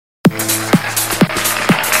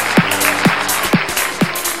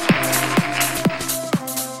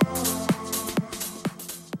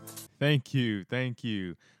Thank you. Thank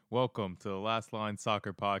you. Welcome to the Last Line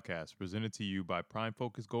Soccer Podcast, presented to you by Prime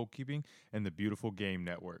Focus Goalkeeping and the Beautiful Game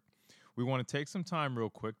Network. We want to take some time real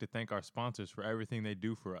quick to thank our sponsors for everything they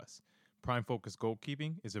do for us. Prime Focus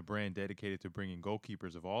Goalkeeping is a brand dedicated to bringing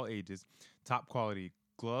goalkeepers of all ages top quality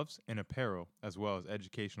gloves and apparel, as well as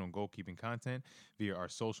educational goalkeeping content via our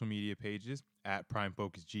social media pages at Prime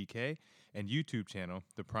Focus GK and YouTube channel,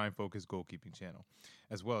 the Prime Focus Goalkeeping channel,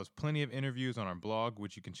 as well as plenty of interviews on our blog,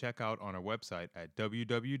 which you can check out on our website at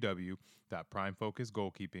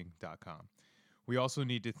www.primefocusgoalkeeping.com. We also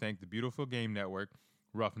need to thank the Beautiful Game Network,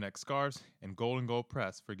 Roughneck Scarves, and Golden Goal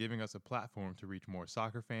Press for giving us a platform to reach more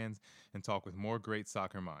soccer fans and talk with more great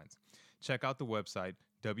soccer minds. Check out the website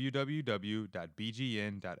www.bgn.fm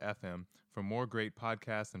for more great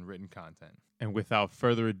podcasts and written content. And without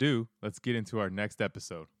further ado, let's get into our next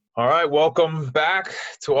episode. All right, welcome back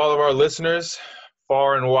to all of our listeners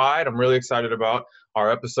far and wide. I'm really excited about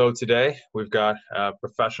our episode today. We've got a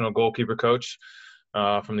professional goalkeeper coach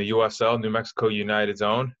from the USL, New Mexico United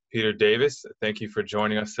Zone, Peter Davis. Thank you for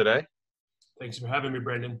joining us today. Thanks for having me,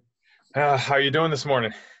 Brandon. How are you doing this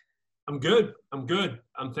morning? I'm good. I'm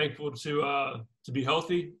thankful to be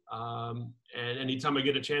healthy. And anytime I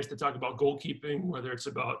get a chance to talk about goalkeeping, whether it's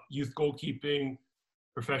about youth goalkeeping,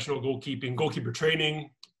 professional goalkeeping, goalkeeper training,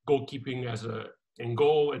 goalkeeping in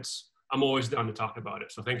goal, I'm always down to talk about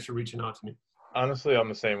it. So thanks for reaching out to me. Honestly, I'm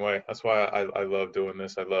the same way. That's why I love doing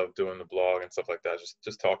this. I love doing the blog and stuff like that.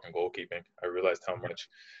 Just talking goalkeeping. I realized how much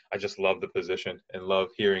I just love the position and love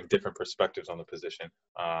hearing different perspectives on the position.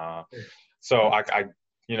 So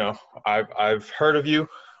I've heard of you.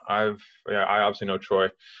 I obviously know Troy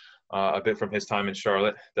a bit from his time in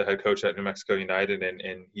Charlotte, the head coach at New Mexico United,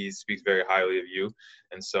 and he speaks very highly of you.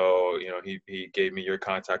 And so, he gave me your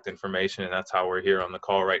contact information, and that's how we're here on the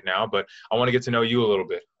call right now. But I want to get to know you a little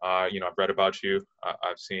bit. I've read about you.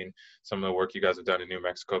 I've seen some of the work you guys have done in New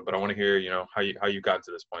Mexico, but I want to hear, how you got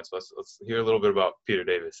to this point. So let's hear a little bit about Peter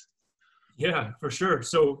Davis. Yeah, for sure.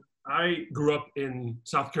 So I grew up in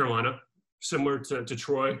South Carolina, similar to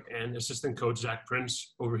Troy and assistant coach Zach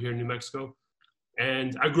Prince over here in New Mexico.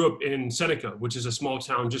 And I grew up in Seneca, which is a small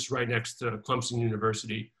town just right next to Clemson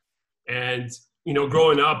University. And,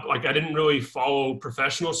 growing up, I didn't really follow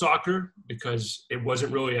professional soccer because it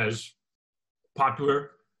wasn't really as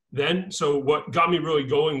popular then. So what got me really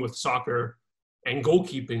going with soccer and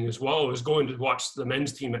goalkeeping as well was going to watch the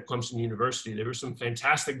men's team at Clemson University. There were some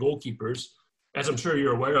fantastic goalkeepers, as I'm sure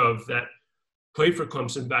you're aware of, that played for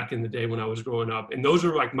Clemson back in the day when I was growing up. And those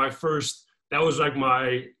are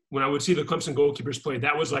when I would see the Clemson goalkeepers play,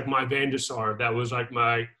 that was like my Van de Sar, that was like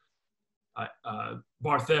my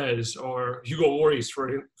Barthez or Hugo Lloris,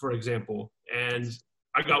 for example. And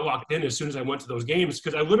I got locked in as soon as I went to those games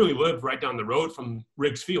because I literally lived right down the road from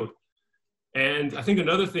Riggs Field. And I think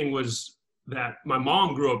another thing was that my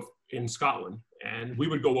mom grew up in Scotland, and we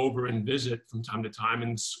would go over and visit from time to time.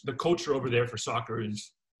 And the culture over there for soccer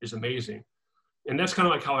is amazing. And that's kind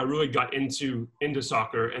of like how I really got into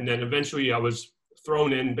soccer. And then eventually I was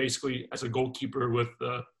thrown in basically as a goalkeeper with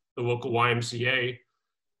the local YMCA.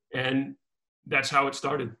 And that's how it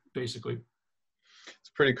started, basically. It's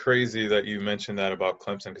pretty crazy that you mentioned that about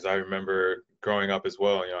Clemson, because I remember growing up as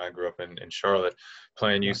well. I grew up in Charlotte,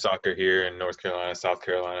 playing youth soccer here in North Carolina, South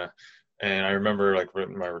Carolina. And I remember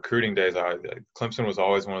my recruiting days, Clemson was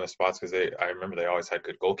always one of the spots because I remember they always had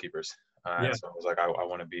good goalkeepers. So I was like, I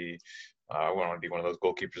want to be one of those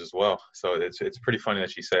goalkeepers as well. So it's pretty funny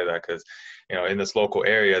that you say that because, in this local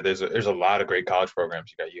area, there's a lot of great college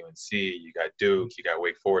programs. You got UNC, you got Duke, you got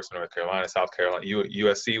Wake Forest, North Carolina, South Carolina.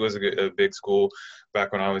 USC was a big school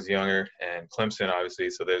back when I was younger, and Clemson,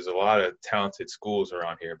 obviously. So there's a lot of talented schools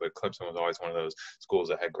around here, but Clemson was always one of those schools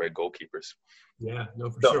that had great goalkeepers. Yeah,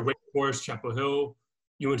 no, for sure. Wake Forest, Chapel Hill,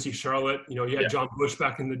 UNC Charlotte. You had John Bush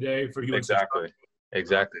back in the day for UNC.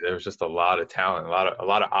 Exactly. There was just a lot of talent, a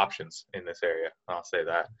lot of options in this area. I'll say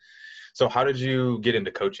that. So how did you get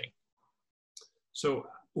into coaching? So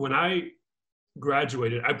when I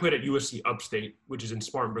graduated, I played at USC Upstate, which is in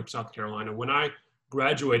Spartanburg, South Carolina. When I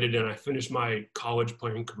graduated and I finished my college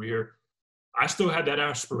playing career, I still had that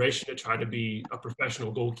aspiration to try to be a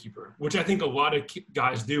professional goalkeeper, which I think a lot of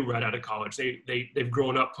guys do right out of college. They've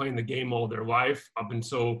grown up playing the game all their life up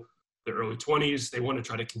until their early 20s. They want to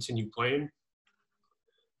try to continue playing.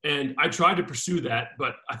 And I tried to pursue that,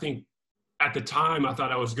 but I think at the time I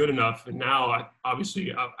thought I was good enough, and now I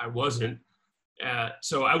wasn't.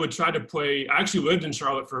 So I would try to play. I actually lived in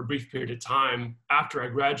Charlotte for a brief period of time after I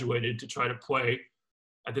graduated to try to play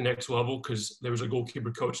at the next level because there was a goalkeeper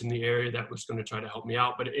coach in the area that was going to try to help me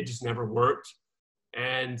out, but it just never worked.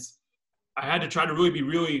 And I had to try to really be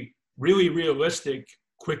really realistic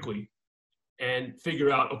quickly and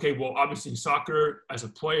figure out, okay, well, obviously soccer as a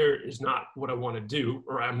player is not what I want to do,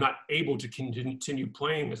 or I'm not able to continue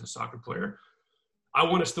playing as a soccer player. I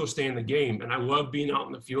want to still stay in the game. And I love being out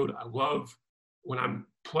in the field. I love when I'm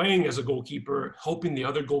playing as a goalkeeper, helping the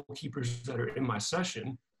other goalkeepers that are in my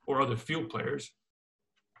session or other field players.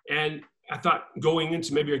 And I thought going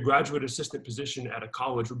into maybe a graduate assistant position at a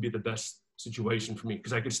college would be the best situation for me,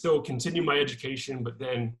 because I could still continue my education, but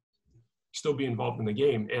then still be involved in the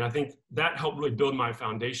game. And I think that helped really build my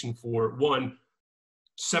foundation for, one,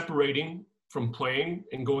 separating from playing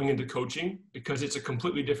and going into coaching, because it's a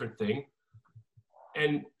completely different thing.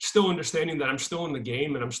 And still understanding that I'm still in the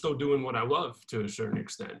game and I'm still doing what I love to a certain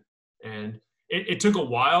extent. And it took a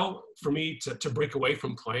while for me to break away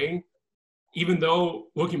from playing, even though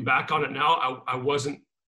looking back on it now, I wasn't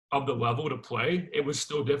of the level to play. It was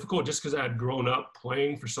still difficult just because I had grown up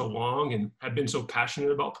playing for so long and had been so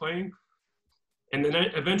passionate about playing. And then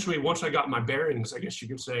eventually, once I got my bearings, I guess you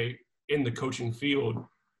could say, in the coaching field,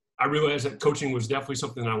 I realized that coaching was definitely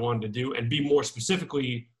something I wanted to do, and be more specific,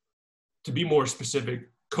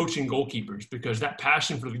 coaching goalkeepers, because that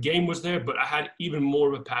passion for the game was there, but I had even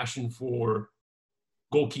more of a passion for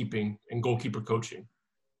goalkeeping and goalkeeper coaching.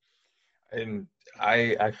 And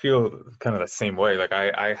I feel kind of the same way. Like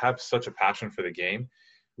I have such a passion for the game.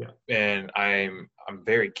 Yeah. And I'm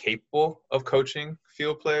very capable of coaching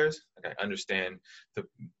field players. Like I understand the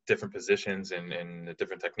different positions and the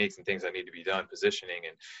different techniques and things that need to be done, positioning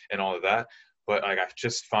and all of that. But like I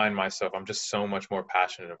just find myself, I'm just so much more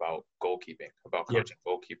passionate about goalkeeping, about coaching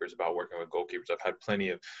goalkeepers, about working with goalkeepers. I've had plenty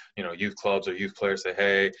of, youth clubs or youth players say,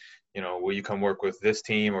 hey, will you come work with this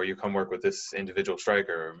team, or you come work with this individual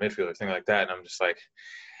striker or midfielder, thing like that. And I'm just like,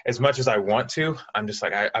 as much as I want to, I'm just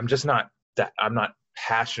like, I'm not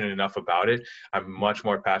passionate enough about it. I'm much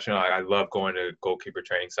more passionate. I love going to goalkeeper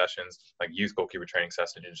training sessions, like youth goalkeeper training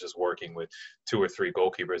sessions, and just working with 2 or 3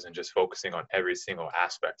 goalkeepers and just focusing on every single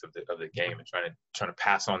aspect of the game and trying to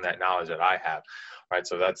pass on that knowledge that I have. Right.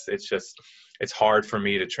 So it's hard for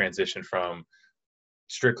me to transition from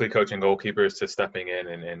strictly coaching goalkeepers to stepping in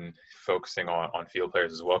and focusing on field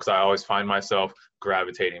players as well, because I always find myself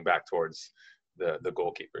gravitating back towards the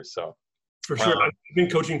goalkeepers. So for sure, I've been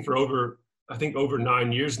coaching for over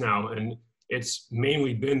 9 years now, and it's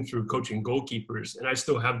mainly been through coaching goalkeepers, and I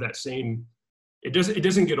still have that same. It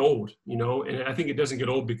doesn't get old, and I think it doesn't get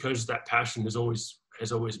old because that passion has always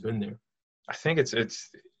been there. I think it's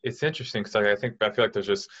interesting because I feel like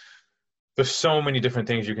there's so many different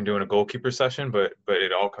things you can do in a goalkeeper session, but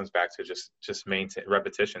it all comes back to just maintain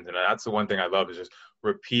repetitions. And that's the one thing I love, is just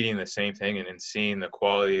repeating the same thing and seeing the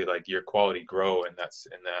quality, like your quality grow in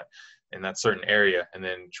that certain area, and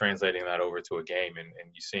then translating that over to a game and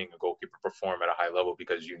you seeing a goalkeeper perform at a high level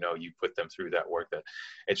because you put them through that work. That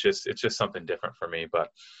it's just something different for me. But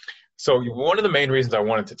so one of the main reasons I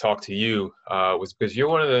wanted to talk to you was because you're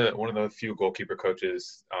one of the few goalkeeper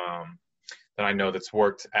coaches that I know that's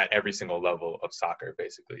worked at every single level of soccer,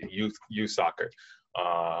 basically youth soccer,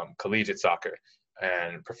 collegiate soccer,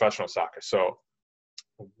 and professional soccer. So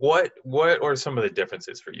what are some of the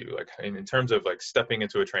differences for you, like in terms of like stepping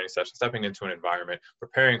into a training session, stepping into an environment,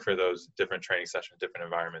 preparing for those different training sessions, different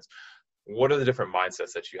environments? What are the different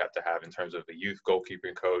mindsets that you have to have in terms of a youth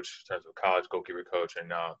goalkeeping coach, in terms of college goalkeeper coach, and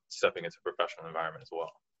now stepping into a professional environment as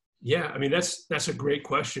well? Yeah, I mean, that's a great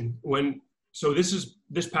question. So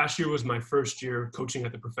this past year was my first year coaching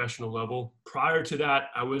at the professional level. Prior to that,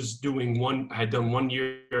 I had done 1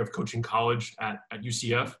 year of coaching college at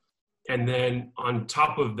UCF. And then on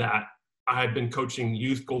top of that, I had been coaching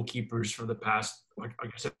youth goalkeepers for the past, like I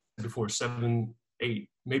said before, 7, 8,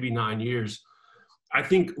 maybe 9 years. I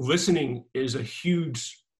think listening is a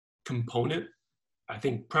huge component. I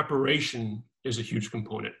think preparation is a huge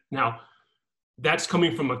component. Now, that's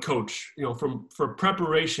coming from a coach. For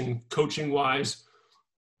preparation, coaching wise,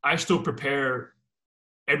 I still prepare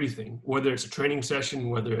everything, whether it's a training session,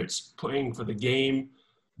 whether it's playing for the game.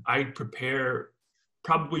 I prepare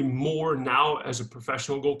probably more now as a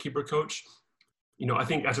professional goalkeeper coach. I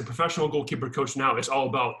think as a professional goalkeeper coach now, it's all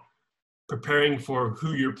about preparing for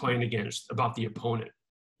who you're playing against, about the opponent.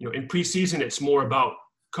 In preseason, it's more about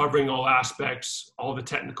covering all aspects, all the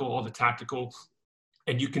technical, all the tactical.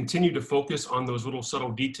 And you continue to focus on those little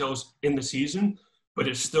subtle details in the season, but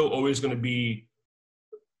it's still always going to be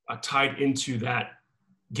tied into that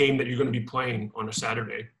game that you're going to be playing on a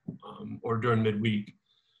Saturday or during midweek.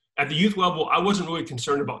 At the youth level, I wasn't really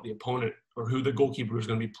concerned about the opponent or who the goalkeeper was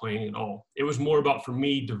going to be playing at all. It was more about, for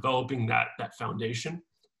me, developing that foundation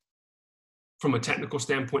from a technical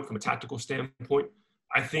standpoint, from a tactical standpoint.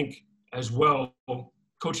 I think as well,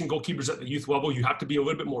 coaching goalkeepers at the youth level, you have to be a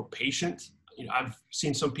little bit more patient. I've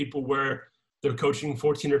seen some people where they're coaching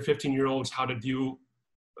 14 or 15-year-olds how to do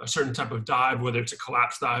a certain type of dive, whether it's a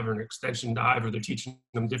collapse dive or an extension dive, or they're teaching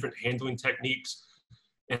them different handling techniques.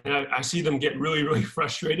 And I see them get really, really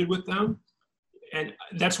frustrated with them. And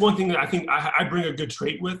that's one thing that I think I bring a good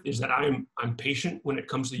trait with, is that I'm patient when it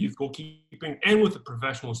comes to youth goalkeeping and with the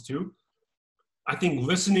professionals too. I think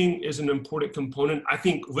listening is an important component. I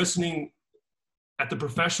think listening at the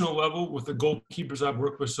professional level with the goalkeepers I've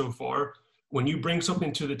worked with so far, when you bring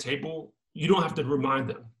something to the table, you don't have to remind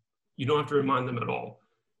them. You don't have to remind them at all.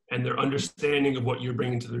 And their understanding of what you're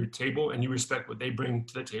bringing to their table, and you respect what they bring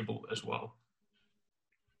to the table as well.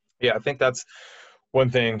 Yeah, I think that's one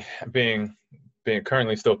thing, being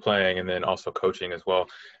currently still playing and then also coaching as well.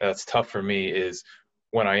 That's tough for me, is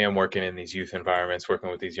when I am working in these youth environments,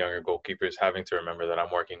 working with these younger goalkeepers, having to remember that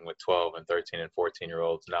I'm working with 12 and 13 and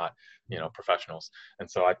 14-year-olds, not, professionals.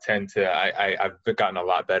 And so I tend to, I've gotten a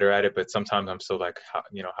lot better at it, but sometimes I'm still like,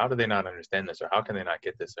 how do they not understand this? Or how can they not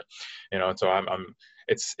get this? And so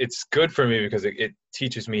it's good for me because it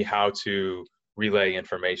teaches me how to relay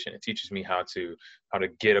information. It teaches me how to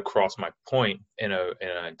get across my point in a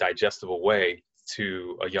digestible way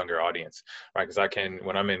to a younger audience, right? Because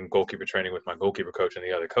when I'm in goalkeeper training with my goalkeeper coach and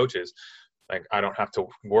the other coaches, like, I don't have to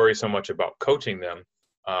worry so much about coaching them.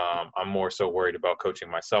 I'm more so worried about coaching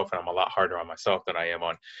myself, and I'm a lot harder on myself than I am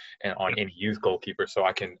on any youth goalkeeper. So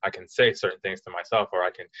I can say certain things to myself, or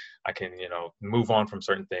I can move on from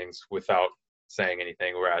certain things without saying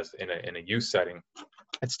anything. Whereas in a youth setting,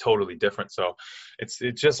 it's totally different. So it's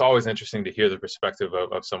just always interesting to hear the perspective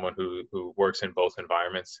of someone who works in both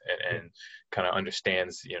environments and kind of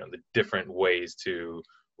understands, the different ways to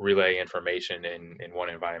relay information in one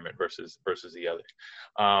environment versus the other.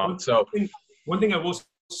 One thing I will,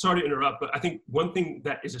 sorry to interrupt, but I think one thing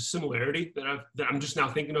that is a similarity that I'm just now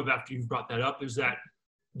thinking of after you've brought that up is that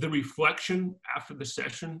the reflection after the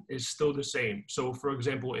session is still the same. So for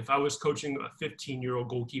example, if I was coaching a 15-year-old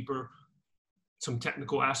goalkeeper, some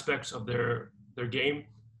technical aspects of their game,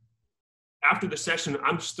 after the session,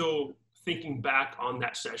 I'm still thinking back on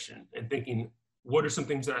that session and thinking, what are some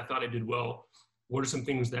things that I thought I did well? What are some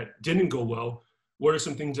things that didn't go well? What are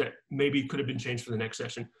some things that maybe could have been changed for the next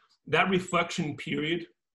session? That reflection period,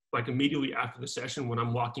 like immediately after the session, when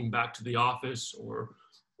I'm walking back to the office or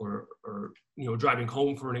driving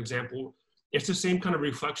home, for an example, it's the same kind of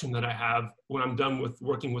reflection that I have when I'm done with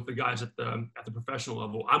working with the guys at the professional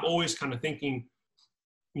level. I'm always kind of thinking,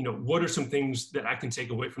 what are some things that I can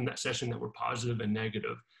take away from that session that were positive and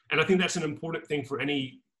negative? And I think that's an important thing for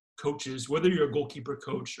any coaches, whether you're a goalkeeper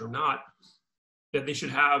coach or not, that they should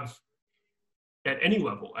have at any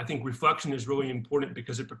level. I think reflection is really important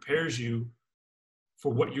because it prepares you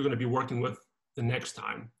for what you're going to be working with the next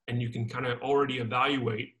time. And you can kind of already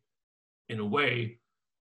evaluate, in a way,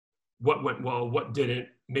 what went well, what didn't,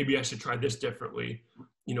 maybe I should try this differently.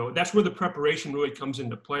 That's where the preparation really comes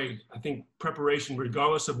into play. I think preparation,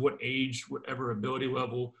 regardless of what age, whatever ability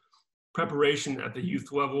level, preparation at the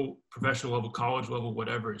youth level, professional level, college level,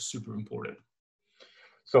 whatever, is super important.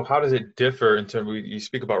 So how does it differ in terms of, you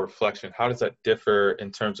speak about reflection, how does that differ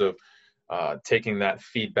in terms of taking that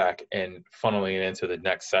feedback and funneling it into the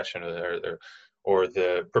next session or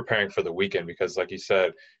the preparing for the weekend? Because like you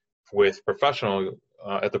said, with professional,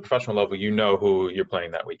 at the professional level, who you're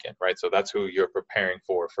playing that weekend, right? So that's who you're preparing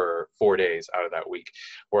for 4 days out of that week.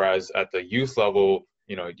 Whereas at the youth level,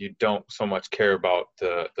 you don't so much care about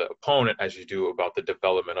the opponent as you do about the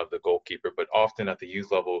development of the goalkeeper. But often at the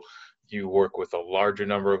youth level, you work with a larger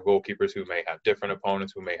number of goalkeepers who may have different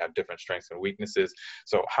opponents, who may have different strengths and weaknesses.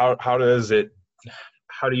 So how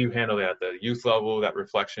do you handle that at the youth level, that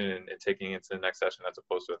reflection and taking it to the next session as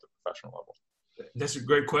opposed to at the professional level? That's a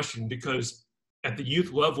great question, because at the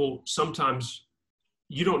youth level, sometimes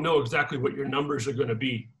you don't know exactly what your numbers are going to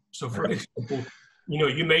be. So for example,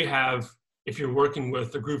 you may have, if you're working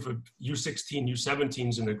with a group of U16,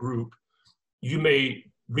 U17s in a group, you may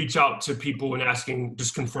reach out to people and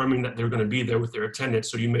just confirming that they're going to be there with their attendance.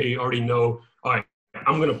 So you may already know, all right,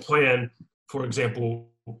 I'm going to plan, for example,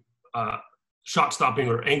 shot stopping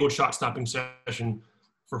or angled shot stopping session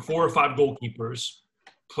for 4 or 5 goalkeepers,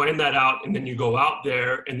 plan that out, and then you go out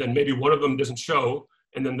there, and then maybe one of them doesn't show,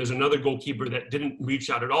 and then there's another goalkeeper that didn't reach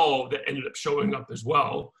out at all that ended up showing up as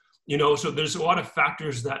well. So there's a lot of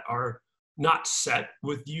factors that are not set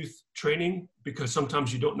with youth training, because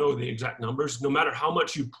sometimes you don't know the exact numbers. No matter how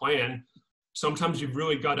much you plan, sometimes you've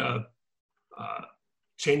really got to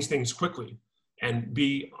change things quickly and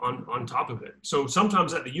be on top of it. So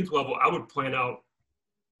sometimes at the youth level, I would plan out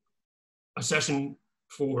a session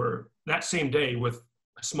for that same day with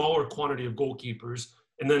a smaller quantity of goalkeepers.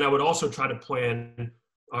 And then I would also try to plan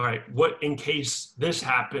all right, what in case this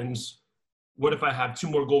happens, what if I have two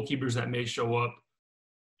more goalkeepers that may show up,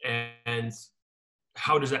 and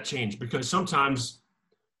how does that change? Because sometimes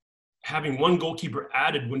having one goalkeeper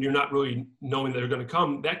added when you're not really knowing they're going to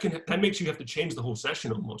come, that makes you have to change the whole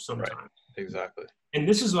session almost sometimes. Right. Exactly. And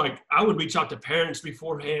this is like, I would reach out to parents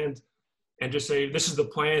beforehand and just say, this is the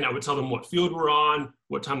plan. I would tell them what field we're on,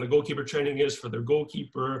 what time the goalkeeper training is for their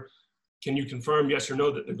goalkeeper. Can you confirm yes or no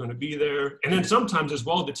that they're going to be there? And then sometimes as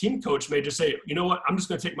well, the team coach may just say, you know what, I'm just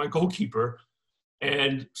going to take my goalkeeper,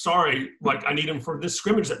 and sorry, like I need him for this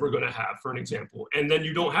scrimmage that we're going to have, for an example. And then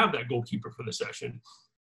you don't have that goalkeeper for the session.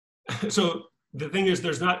 So the thing is,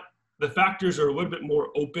 the factors are a little bit more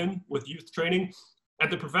open with youth training.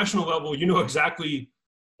 At the professional level, you know exactly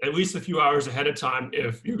at least a few hours ahead of time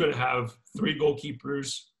if you're going to have 3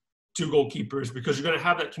 goalkeepers, 2 goalkeepers, because you're going to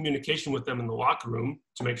have that communication with them in the locker room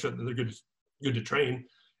to make sure that they're good to train.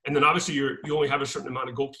 And then obviously you only have a certain amount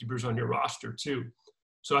of goalkeepers on your roster too.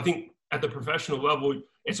 So I think at the professional level,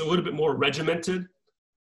 it's a little bit more regimented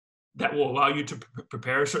that will allow you to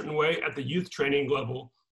prepare a certain way. At the youth training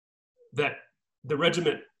level, that the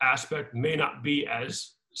regiment aspect may not be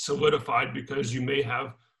as solidified because you may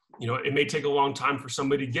have, it may take a long time for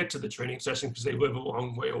somebody to get to the training session because they live a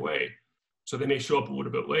long way away. So they may show up a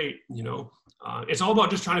little bit late, It's all about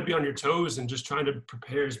just trying to be on your toes and just trying to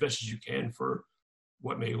prepare as best as you can for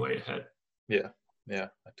what may lay ahead. Yeah,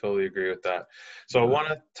 I totally agree with that. So I want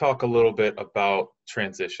to talk a little bit about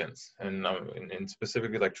transitions and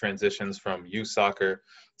specifically like transitions from youth soccer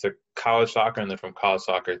to college soccer and then from college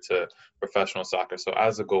soccer to professional soccer. So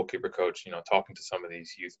as a goalkeeper coach, talking to some of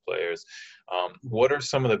these youth players, what are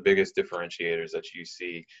some of the biggest differentiators that you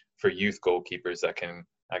see for youth goalkeepers that can,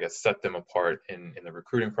 I guess, set them apart in the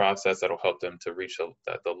recruiting process that'll help them to reach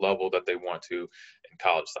the level that they want to in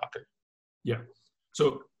college soccer? Yeah.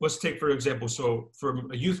 So let's take, for example, from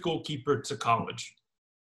a youth goalkeeper to college,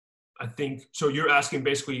 I think, so you're asking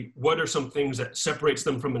basically what are some things that separates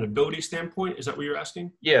them from an ability standpoint? Is that what you're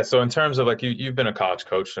asking? Yeah. So in terms of like you've been a college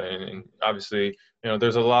coach and obviously,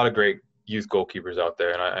 there's a lot of great youth goalkeepers out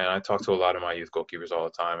there. And I talk to a lot of my youth goalkeepers all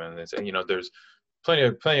the time. And there's plenty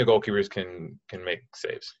of goalkeepers can make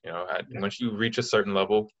saves. Once you reach a certain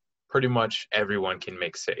level, pretty much everyone can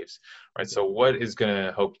make saves, right? So what is going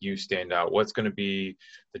to help you stand out? What's going to be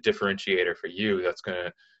the differentiator for you that's going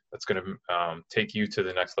to take you to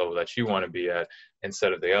the next level that you want to be at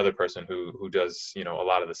instead of the other person who does, a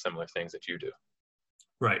lot of the similar things that you do?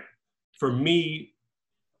 Right. For me,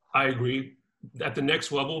 I agree. At the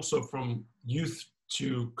next level, so from youth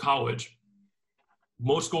to college,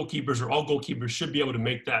 most goalkeepers or all goalkeepers should be able to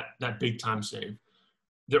make that big time save.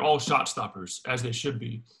 They're all shot stoppers, as they should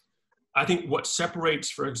be. I think what separates,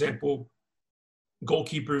 for example,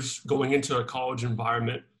 goalkeepers going into a college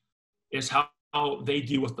environment is how they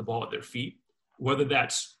deal with the ball at their feet, whether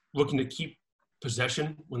that's looking to keep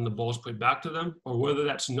possession when the ball is played back to them, or whether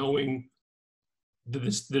that's knowing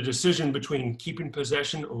the decision between keeping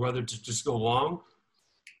possession or whether to just go long,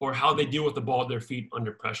 or how they deal with the ball at their feet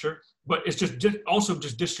under pressure. But it's also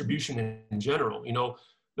distribution in general.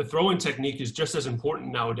 The throwing technique is just as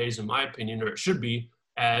important nowadays, in my opinion, or it should be,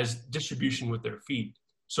 as distribution with their feet.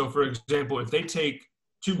 So for example, if they take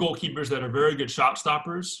 2 goalkeepers that are very good shot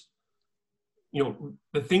stoppers,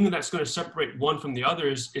 the thing that's going to separate one from the other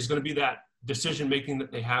is going to be that decision-making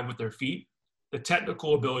that they have with their feet, the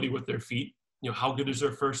technical ability with their feet, how good is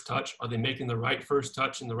their first touch? Are they making the right first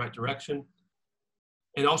touch in the right direction?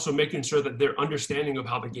 And also making sure that their understanding of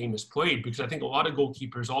how the game is played, because I think a lot of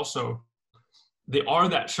goalkeepers also, they are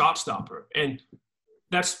that shot stopper. And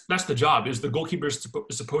that's the job, is the goalkeeper is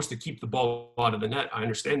supposed to keep the ball out of the net. I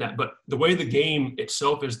understand that. But the way the game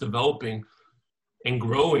itself is developing and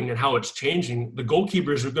growing and how it's changing, the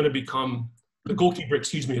goalkeeper is going to become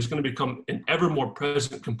an ever more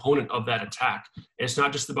present component of that attack. And it's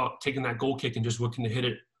not just about taking that goal kick and just looking to hit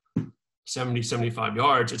it 70, 75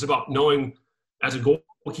 yards. It's about knowing as a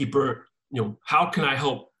goalkeeper, how can I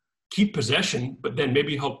help keep possession, but then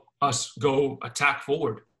maybe help us go attack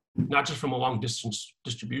forward, not just from a long distance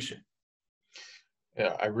distribution.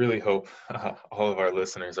 Yeah, I really hope all of our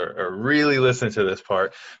listeners are really listening to this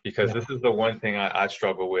part, because this is the one thing I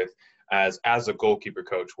struggle with as a goalkeeper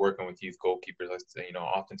coach working with youth goalkeepers.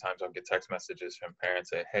 Oftentimes I'll get text messages from parents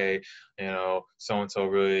saying, hey, so-and-so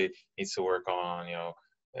really needs to work on,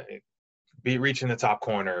 be reaching the top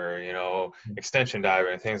corner, extension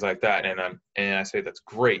diving and things like that. And I say, that's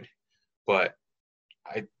great. But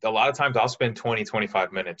a lot of times I'll spend 20,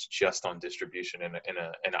 25 minutes just on distribution in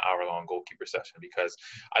an hour-long goalkeeper session, because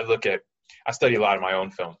I study a lot of my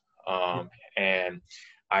own film, and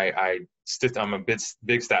I I'm a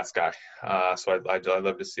big stats guy. So I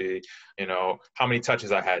love to see, how many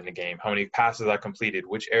touches I had in the game, how many passes I completed,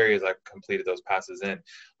 which areas I completed those passes in.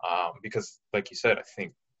 Because like you said, I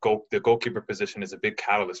think the goalkeeper position is a big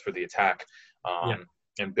catalyst for the attack,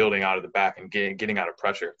 and building out of the back and getting out of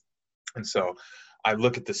pressure. And so I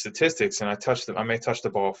look at the statistics, and I may touch the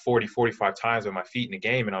ball 40, 45 times with my feet in a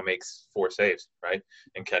game, and I'll make 4 saves, right?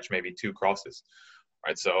 And catch maybe 2 crosses.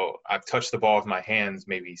 Right, so I've touched the ball with my hands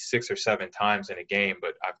maybe 6 or 7 times in a game,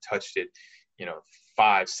 but I've touched it,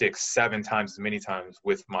 5, 6, 7 times as many times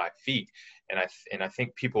with my feet. And I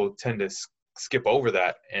think people tend to skip over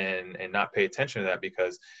that and not pay attention to that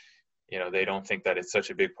because, they don't think that it's such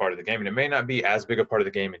a big part of the game. And it may not be as big a part of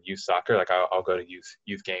the game in youth soccer. Like I'll go to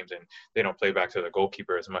youth games and they don't play back to the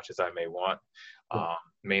goalkeeper as much as I may want,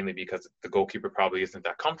 mainly because the goalkeeper probably isn't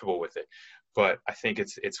that comfortable with it. But I think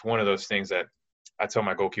it's one of those things that I tell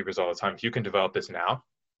my goalkeepers all the time, if you can develop this now,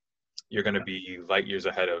 you're going to be light years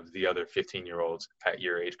ahead of the other 15-year-olds at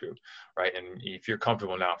your age group, right? And if you're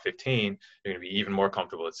comfortable now at 15, you're going to be even more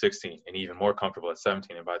comfortable at 16 and even more comfortable at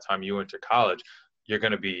 17. And by the time you enter college, you're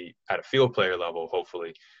going to be at a field player level,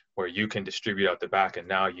 hopefully, where you can distribute out the back. And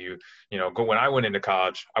now when I went into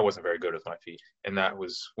college, I wasn't very good with my feet. And that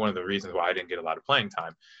was one of the reasons why I didn't get a lot of playing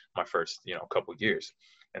time my first, couple of years.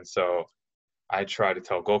 And so I try to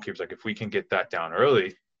tell goalkeepers, like, if we can get that down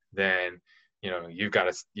early, then, you've got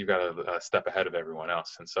to step ahead of everyone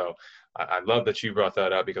else. And so I love that you brought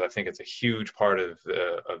that up because I think it's a huge part of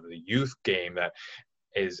the youth game that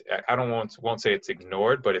is, I won't say it's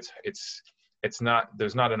ignored, but it's not,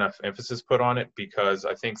 there's not enough emphasis put on it because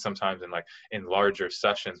I think sometimes in larger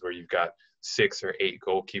sessions where you've got 6 or 8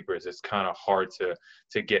 goalkeepers, it's kind of hard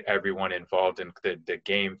to get everyone involved in the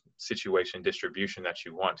game situation distribution that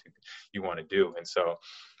you want to do. And so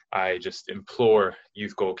I just implore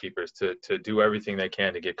youth goalkeepers to do everything they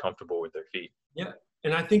can to get comfortable with their feet. Yeah.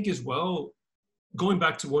 And I think as well, going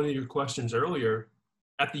back to one of your questions earlier,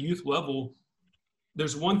 at the youth level,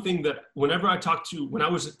 there's one thing that when I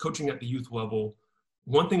was coaching at the youth level,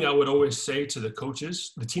 one thing I would always say to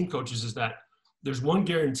the team coaches, is that there's one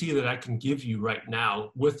guarantee that I can give you right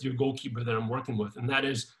now with your goalkeeper that I'm working with, and that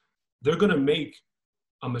is they're going to make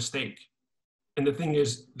a mistake. And the thing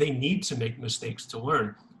is, they need to make mistakes to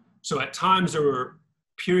learn. So at times there were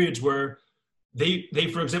periods where they,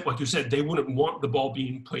 for example, like you said, they wouldn't want the ball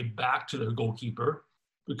being played back to their goalkeeper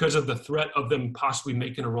because of the threat of them possibly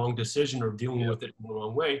making a wrong decision or dealing with it in the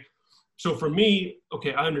wrong way. So for me,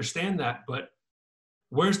 okay, I understand that, but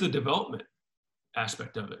where's the development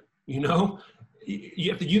aspect of it?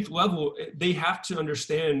 At the youth level, they have to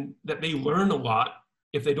understand that they learn a lot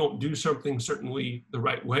if they don't do something certainly the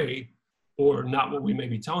right way or not what we may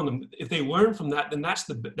be telling them. If they learn from that, then that's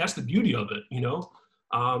the beauty of it,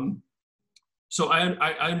 So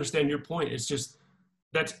I understand your point. It's just,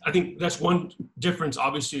 I think that's one difference,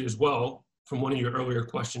 obviously, as well, from one of your earlier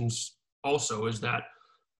questions also, is that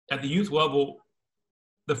at the youth level,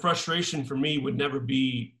 the frustration for me would never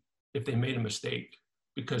be if they made a mistake,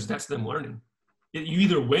 because that's them learning. You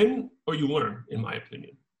either win or you learn, in my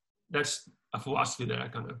opinion. That's a philosophy that I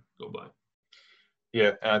kind of go by.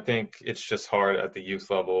 Yeah, and I think it's just hard at the youth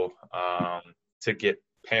level to get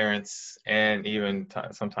parents and even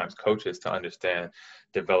sometimes coaches to understand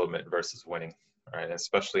development versus winning. Right,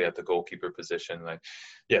 especially at the goalkeeper position.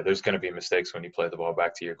 There's going to be mistakes when you play the ball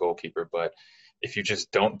back to your goalkeeper, but if you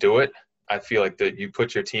just don't do it, I feel like that you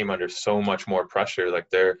put your team under so much more pressure. Like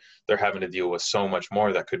they're having to deal with so much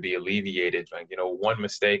more that could be alleviated. One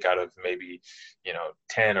mistake out of maybe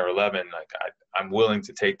 10 or 11. I'm willing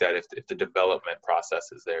to take that if the development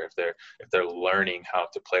process is there. If they're learning how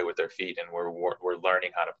to play with their feet, and we're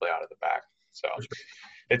learning how to play out of the back. So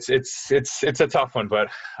it's a tough one, but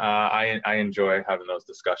I enjoy having those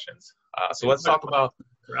discussions. So let's talk about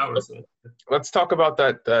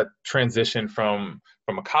that transition from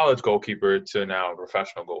a college goalkeeper to now a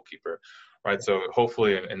professional goalkeeper, right? So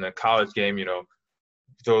hopefully in the college game,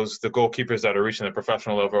 the goalkeepers that are reaching the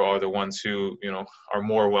professional level are the ones who, are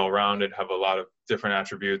more well-rounded, have a lot of different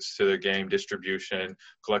attributes to their game, distribution,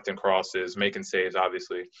 collecting crosses, making saves,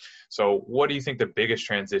 obviously. So what do you think the biggest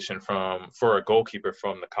transition for a goalkeeper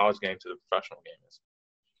from the college game to the professional game is?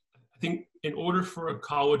 I think in order for a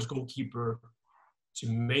college goalkeeper to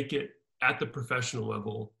make it at the professional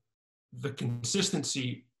level, the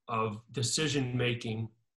consistency of decision-making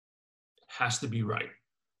has to be right.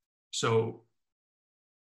 So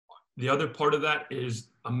the other part of that is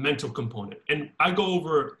a mental component. And I go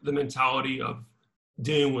over the mentality of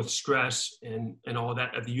dealing with stress and all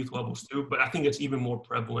that at the youth levels too, but I think it's even more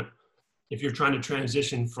prevalent if you're trying to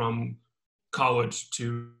transition from college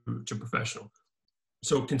to professional.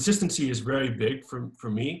 So consistency is very big for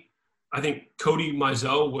me. I think Cody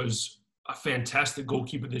Mizell was a fantastic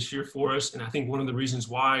goalkeeper this year for us. And I think one of the reasons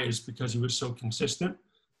why is because he was so consistent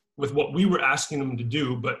with what we were asking him to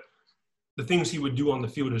do, but the things he would do on the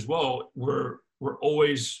field as well were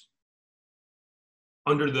always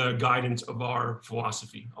under the guidance of our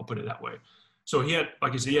philosophy. I'll put it that way. So he had,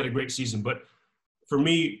 like I said, he had a great season, but for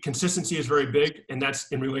me, consistency is very big, and that's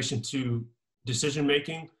in relation to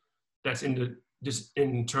decision-making. That's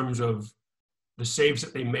in terms of the saves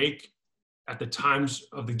that they make at the times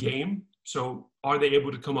of the game. So are they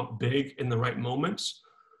able to come up big in the right moments?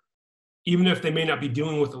 Even if they may not be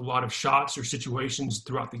dealing with a lot of shots or situations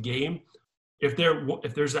throughout the game, if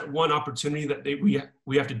there's that one opportunity that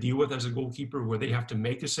we have to deal with as a goalkeeper where they have to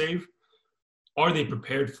make a save, are they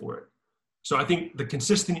prepared for it? So I think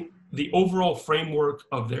the overall framework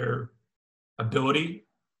of their ability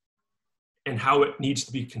and how it needs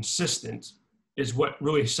to be consistent is what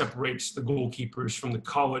really separates the goalkeepers from the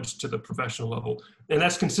college to the professional level. And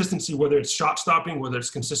that's consistency, whether it's shot stopping, whether it's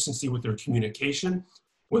consistency with their communication,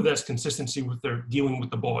 whether that's consistency with their dealing with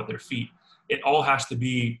the ball at their feet. It all has to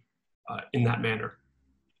be in that manner.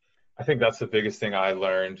 I think that's the biggest thing I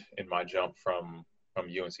learned in my jump from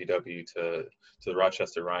UNCW to the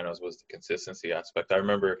Rochester Rhinos was the consistency aspect. I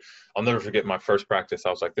remember, I'll never forget my first practice. I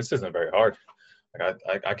was like, this isn't very hard.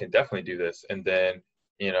 Like, I can definitely do this. And then,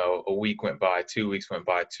 you know, a week went by, 2 weeks went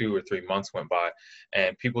by, 2 or 3 months went by,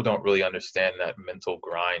 and people don't really understand that mental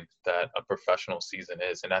grind that a professional season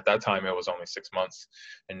is. And at that time, it was only 6 months.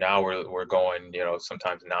 And now we're going, you know,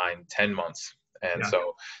 sometimes 9, 10 months. And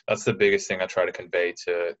so that's the biggest thing I try to convey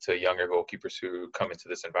to younger goalkeepers who come into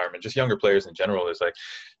this environment, just younger players in general, is like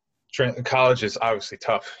college is obviously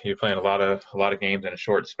tough. You're playing a lot of games in a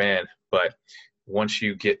short span, but once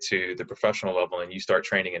you get to the professional level and you start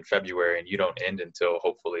training in February and you don't end until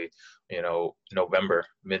hopefully, you know, November,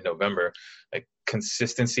 mid-November, like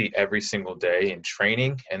consistency every single day in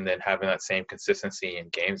training and then having that same consistency in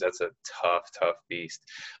games, that's a tough beast.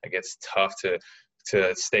 Like it's tough to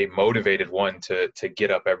stay motivated, to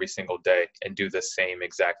get up every single day and do the same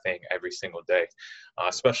exact thing every single day,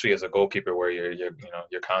 especially as a goalkeeper where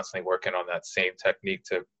you're constantly working on that same technique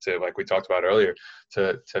to like we talked about earlier,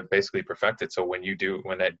 to basically perfect it. So when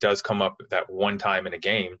that does come up that one time in a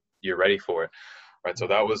game, you're ready for it. Right. So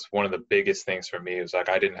that was one of the biggest things for me. It was like,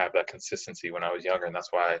 I didn't have that consistency when I was younger, and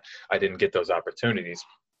that's why I didn't get those opportunities.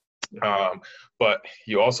 But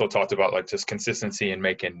you also talked about like just consistency and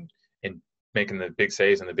making the big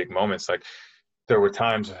saves and the big moments. Like there were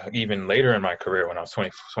times even later in my career when I was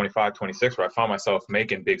 20, 25, 26, where I found myself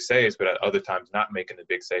making big saves, but at other times not making the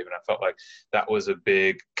big save. And I felt like that was a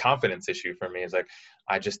big confidence issue for me. It's like,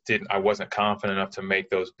 I wasn't confident enough to make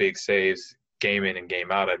those big saves game in and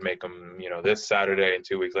game out. I'd make them, you know, this Saturday, and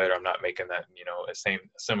 2 weeks later, I'm not making that, you know,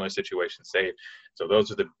 similar situation save. So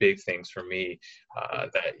those are the big things for me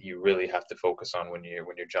that you really have to focus on when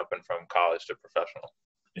you're jumping from college to professional.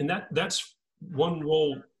 And that's one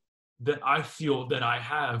role that I feel that I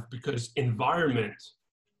have, because environment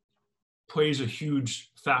plays a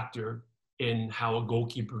huge factor in how a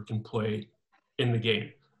goalkeeper can play in the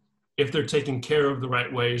game. If they're taken care of the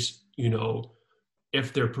right ways, you know,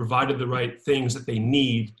 if they're provided the right things that they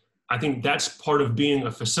need, I think that's part of being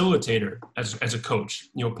a facilitator as a coach.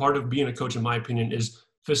 You know, part of being a coach, in my opinion, is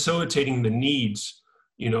facilitating the needs,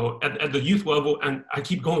 you know, at the youth level. And I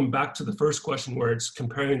keep going back to the first question where it's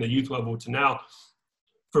comparing the youth level to now.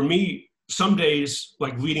 For me, some days,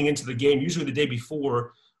 like leading into the game, usually the day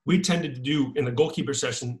before, we tended to do in the goalkeeper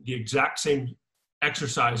session the exact same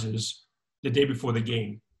exercises the day before the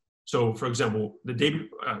game. So, for example,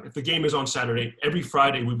 if the game is on Saturday, every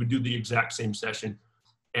Friday we would do the exact same session.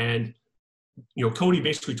 And, you know, Cody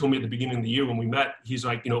basically told me at the beginning of the year when we met, he's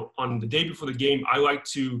like, you know, on the day before the game, I like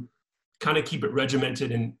to kind of keep it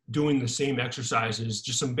regimented and doing the same exercises,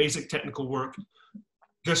 just some basic technical work,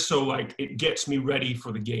 just so like it gets me ready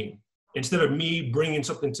for the game. Instead of me bringing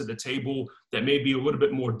something to the table that may be a little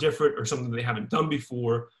bit more different or something they haven't done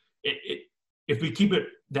before, if we keep it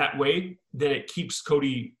that way, then it keeps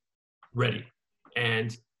Cody ready.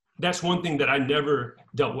 And that's one thing that I never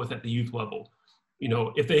dealt with at the youth level. You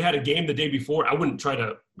know, if they had a game the day before, I wouldn't try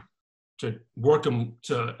to work them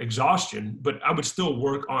to exhaustion, but I would still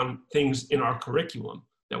work on things in our curriculum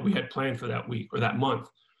that we had planned for that week or that month.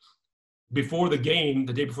 Before the game,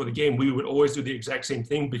 the day before the game, we would always do the exact same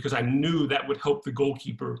thing because I knew that would help the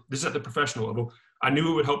goalkeeper. This is at the professional level. I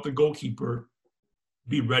knew it would help the goalkeeper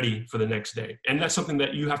be ready for the next day. And that's something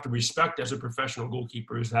that you have to respect as a professional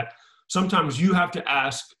goalkeeper, is that sometimes you have to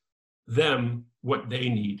ask them what they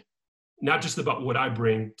need, not just about what I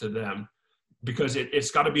bring to them. because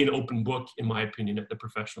it's got to be an open book, in my opinion, at the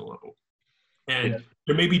professional level. And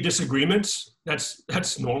there may be disagreements.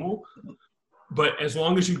 That's normal. But as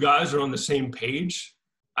long as you guys are on the same page,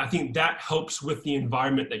 I think that helps with the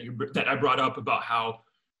environment that I brought up about how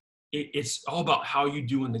it's all about how you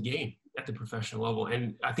do in the game at the professional level.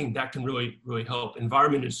 And I think that can really, really help.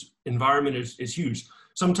 Environment is huge.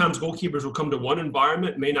 Sometimes goalkeepers will come to one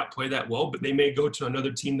environment, may not play that well, but they may go to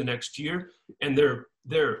another team the next year, and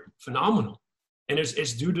they're phenomenal. And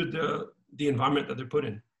it's due to the environment that they're put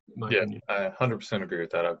in my opinion. I 100% agree with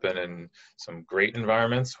that. I've been in some great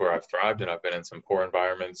environments where I've thrived, and I've been in some poor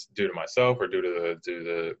environments due to myself or due to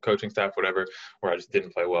the coaching staff, whatever, where I just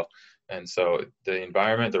didn't play well. And so the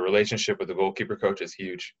environment, the relationship with the goalkeeper coach is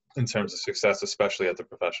huge in terms of success, especially at the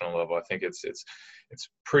professional level. I think it's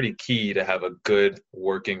pretty key to have a good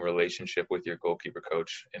working relationship with your goalkeeper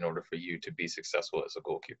coach in order for you to be successful as a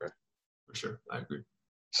goalkeeper. For sure. I agree.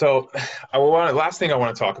 So last thing I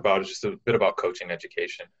want to talk about is just a bit about coaching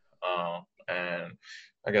education. And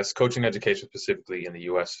I guess coaching education specifically in the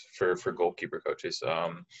U.S. for goalkeeper coaches.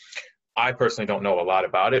 I personally don't know a lot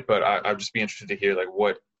about it, but I'd just be interested to hear like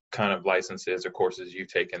what kind of licenses or courses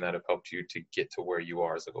you've taken that have helped you to get to where you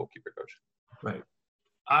are as a goalkeeper coach.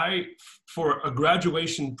 Right. For a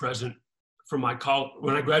graduation present for my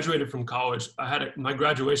when I graduated from college, my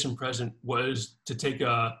graduation present was to take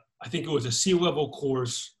I think it was a C-level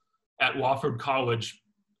course at Wofford College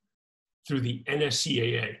through the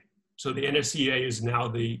NSCAA. So the NSCAA is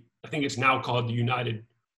now I think it's now called the United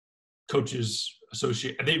Coaches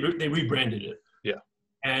Association. They rebranded it. Yeah.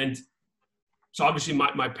 And so obviously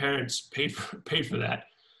my parents paid for that.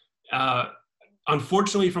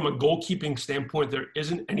 Unfortunately, from a goalkeeping standpoint, there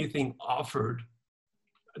isn't anything offered.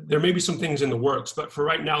 There may be some things in the works, but for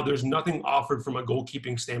right now, there's nothing offered from a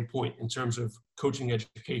goalkeeping standpoint in terms of coaching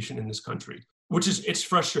education in this country, it's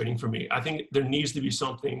frustrating for me. I think there needs to be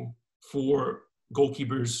something for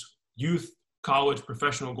goalkeepers, youth, college,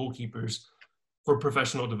 professional goalkeepers for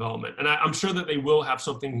professional development. And I'm sure that they will have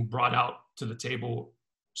something brought out to the table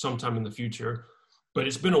sometime in the future, but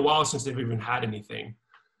it's been a while since they've even had anything.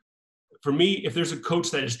 For me, if there's a coach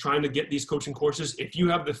that is trying to get these coaching courses, if you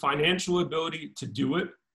have the financial ability to do it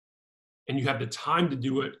and you have the time to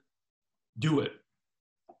do it,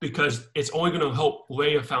 because it's only going to help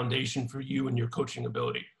lay a foundation for you and your coaching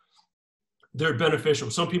ability. They're beneficial.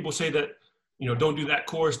 Some people say that, don't do that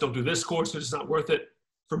course, don't do this course, because it's not worth it.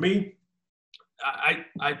 For me, I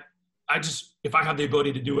just, if I have the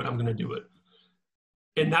ability to do it, I'm going to do it.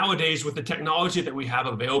 And nowadays, with the technology that we have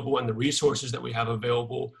available and the resources that we have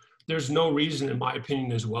available, there's no reason, in my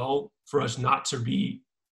opinion as well, for us not to be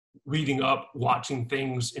reading up, watching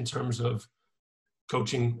things in terms of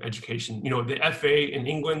coaching education. The FA in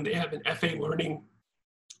England, they have an FA Learning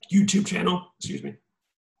YouTube channel. Excuse me.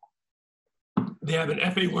 They have an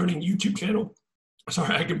FA Learning YouTube channel.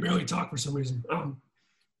 Sorry, I can barely talk for some reason.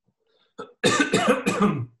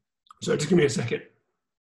 Sorry, just give me a second.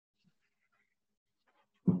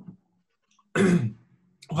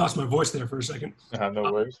 Lost my voice there for a second. No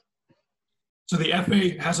worries. So the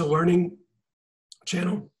FA has a learning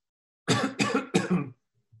channel.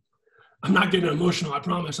 I'm not getting emotional, I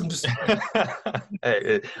promise. I'm just.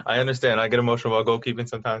 Hey, I understand. I get emotional about goalkeeping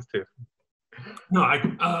sometimes too. No,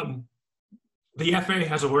 the FA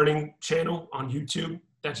has a learning channel on YouTube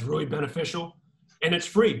that's really beneficial, and it's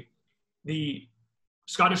free. The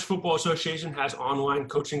Scottish Football Association has online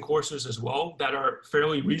coaching courses as well that are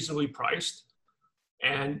fairly reasonably priced.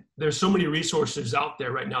 And there's so many resources out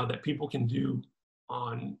there right now that people can do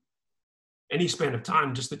on any span of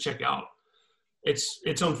time just to check out. It's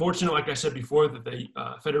unfortunate, like I said before, that the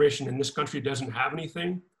federation in this country doesn't have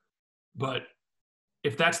anything. But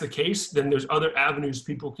if that's the case, then there's other avenues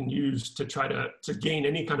people can use to try to gain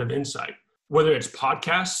any kind of insight, whether it's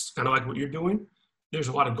podcasts, kind of like what you're doing. There's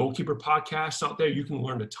a lot of goalkeeper podcasts out there you can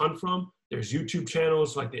learn a ton from. There's YouTube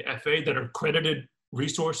channels like the FA that are credited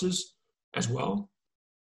resources as well.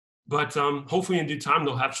 But hopefully in due time,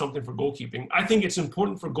 they'll have something for goalkeeping. I think it's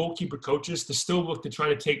important for goalkeeper coaches to still look to try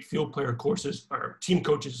to take field player courses or team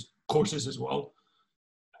coaches courses as well.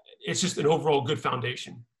 It's just an overall good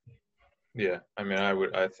foundation. Yeah, I mean,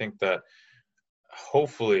 I think that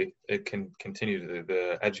hopefully it can continue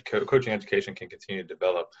coaching education can continue to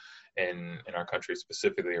develop in our country,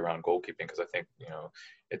 specifically around goalkeeping, because I think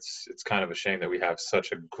it's kind of a shame that we have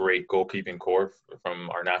such a great goalkeeping core from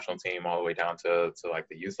our national team all the way down to like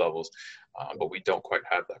the youth levels, but we don't quite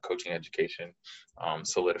have that coaching education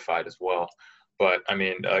solidified as well. But I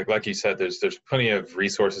mean, like you said, there's plenty of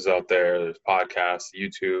resources out there. There's podcasts,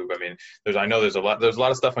 YouTube. I mean, there's a lot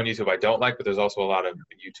of stuff on YouTube I don't like, but there's also a lot of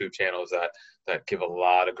YouTube channels that give a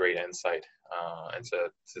lot of great insight and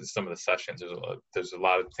to some of the sessions. There's a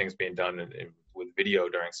lot of things being done with video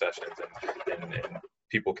during sessions, and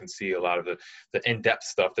people can see a lot of the in-depth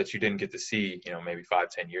stuff that you didn't get to see, maybe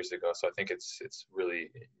 5-10 years ago. So I think it's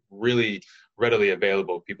really, really readily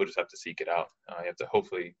available. People just have to seek it out. You have to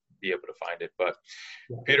hopefully be able to find it. But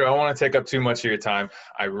Peter, I don't want to take up too much of your time.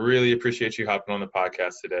 I really appreciate you hopping on the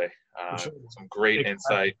podcast today. Sure. Some great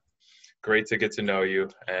insight. Great to get to know you,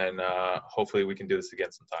 and hopefully we can do this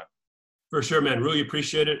again sometime. For sure, man. Really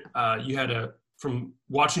appreciate it. From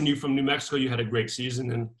watching you from New Mexico, you had a great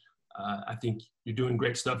season, and I think you're doing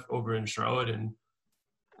great stuff over in Charlotte, and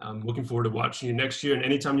I'm looking forward to watching you next year. And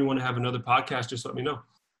anytime you want to have another podcast, just let me know.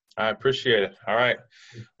 I appreciate it. All right.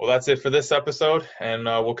 Well, that's it for this episode, and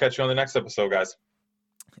we'll catch you on the next episode, guys.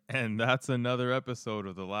 And that's another episode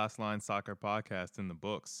of the Last Line Soccer Podcast in the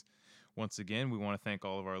books. Once again, we want to thank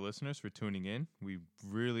all of our listeners for tuning in. We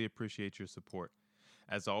really appreciate your support.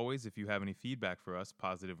 As always, if you have any feedback for us,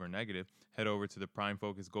 positive or negative, head over to the Prime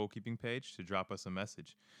Focus Goalkeeping page to drop us a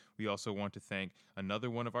message. We also want to thank another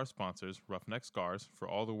one of our sponsors, Roughneck Scars, for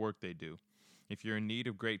all the work they do. If you're in need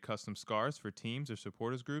of great custom scars for teams or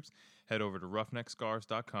supporters groups, head over to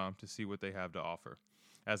roughneckscars.com to see what they have to offer.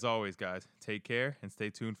 As always, guys, take care and stay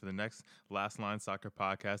tuned for the next Last Line Soccer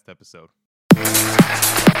Podcast episode.